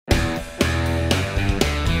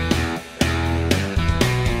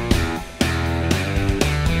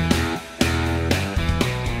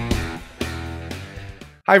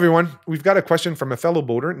Hi, everyone. We've got a question from a fellow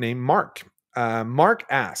boater named Mark. Mark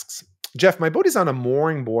asks, Jeff, my boat is on a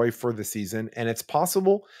mooring buoy for the season, and it's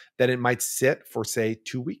possible that it might sit for, say,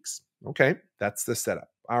 2 weeks. Okay, that's the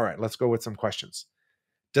setup. All right, let's go with some questions.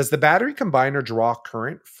 Does the battery combiner draw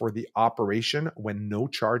current for the operation when no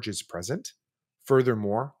charge is present?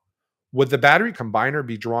 Furthermore, would the battery combiner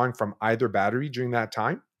be drawing from either battery during that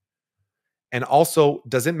time? And also,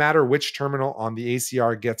 does it matter which terminal on the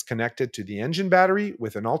ACR gets connected to the engine battery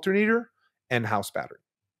with an alternator and house battery?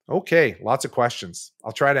 Okay, lots of questions.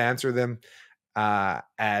 I'll try to answer them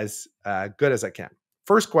as good as I can.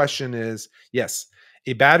 First question is yes,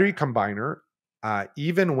 a battery combiner,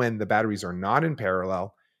 even when the batteries are not in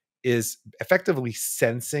parallel, is effectively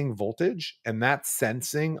sensing voltage. And that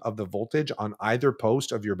sensing of the voltage on either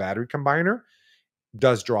post of your battery combiner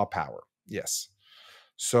does draw power. Yes.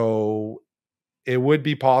 So it would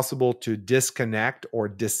be possible to disconnect or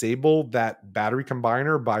disable that battery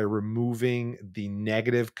combiner by removing the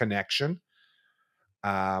negative connection.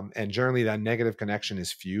 And generally, that negative connection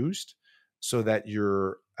is fused so that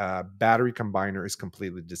your battery combiner is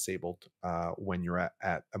completely disabled when you're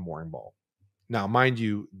at a mooring ball. Now, mind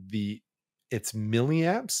you, it's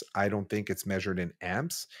milliamps. I don't think it's measured in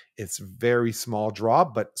amps. It's very small draw,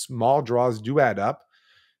 but small draws do add up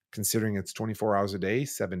considering it's 24 hours a day,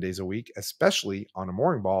 7 days a week, especially on a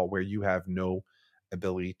mooring ball where you have no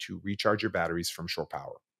ability to recharge your batteries from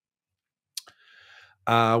Shorepower.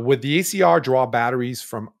 Would the ACR draw batteries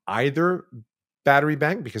from either battery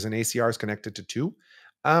bank because an ACR is connected to two?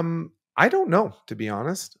 I don't know, to be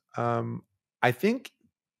honest. I think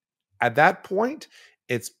at that point,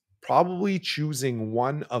 it's probably choosing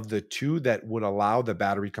one of the two that would allow the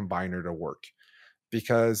battery combiner to work.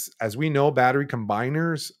 Because as we know, battery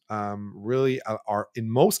combiners really are, in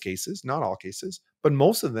most cases, not all cases, but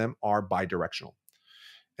most of them are bidirectional.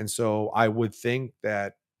 And so I would think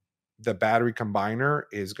that the battery combiner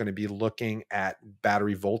is going to be looking at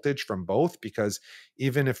battery voltage from both, because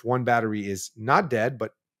even if one battery is not dead,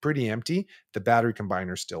 but pretty empty, the battery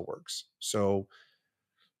combiner still works. So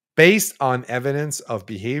based on evidence of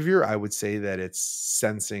behavior, I would say that it's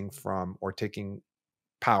sensing from or taking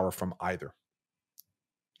power from either,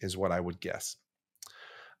 is what I would guess.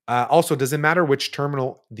 Also, does it matter which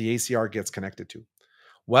terminal the ACR gets connected to?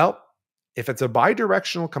 Well, if it's a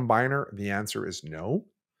bidirectional combiner, the answer is no,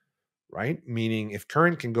 right? Meaning if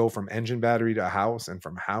current can go from engine battery to house and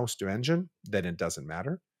from house to engine, then it doesn't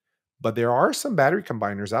matter. But there are some battery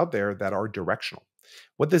combiners out there that are directional.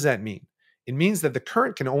 What does that mean? It means that the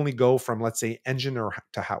current can only go from, let's say, engine or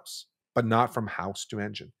to house, but not from house to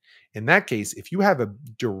engine. In that case, if you have a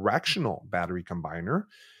directional battery combiner,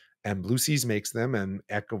 and Blue Seas makes them, and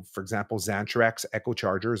Echo, for example, Xantrex Echo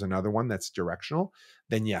Charger is another one that's directional,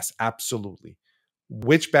 then yes, absolutely.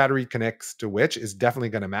 Which battery connects to which is definitely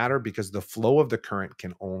going to matter because the flow of the current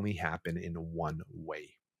can only happen in one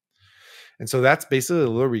way. And so that's basically a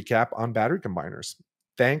little recap on battery combiners.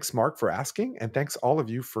 Thanks, Mark, for asking, and thanks all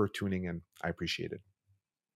of you for tuning in. I appreciate it.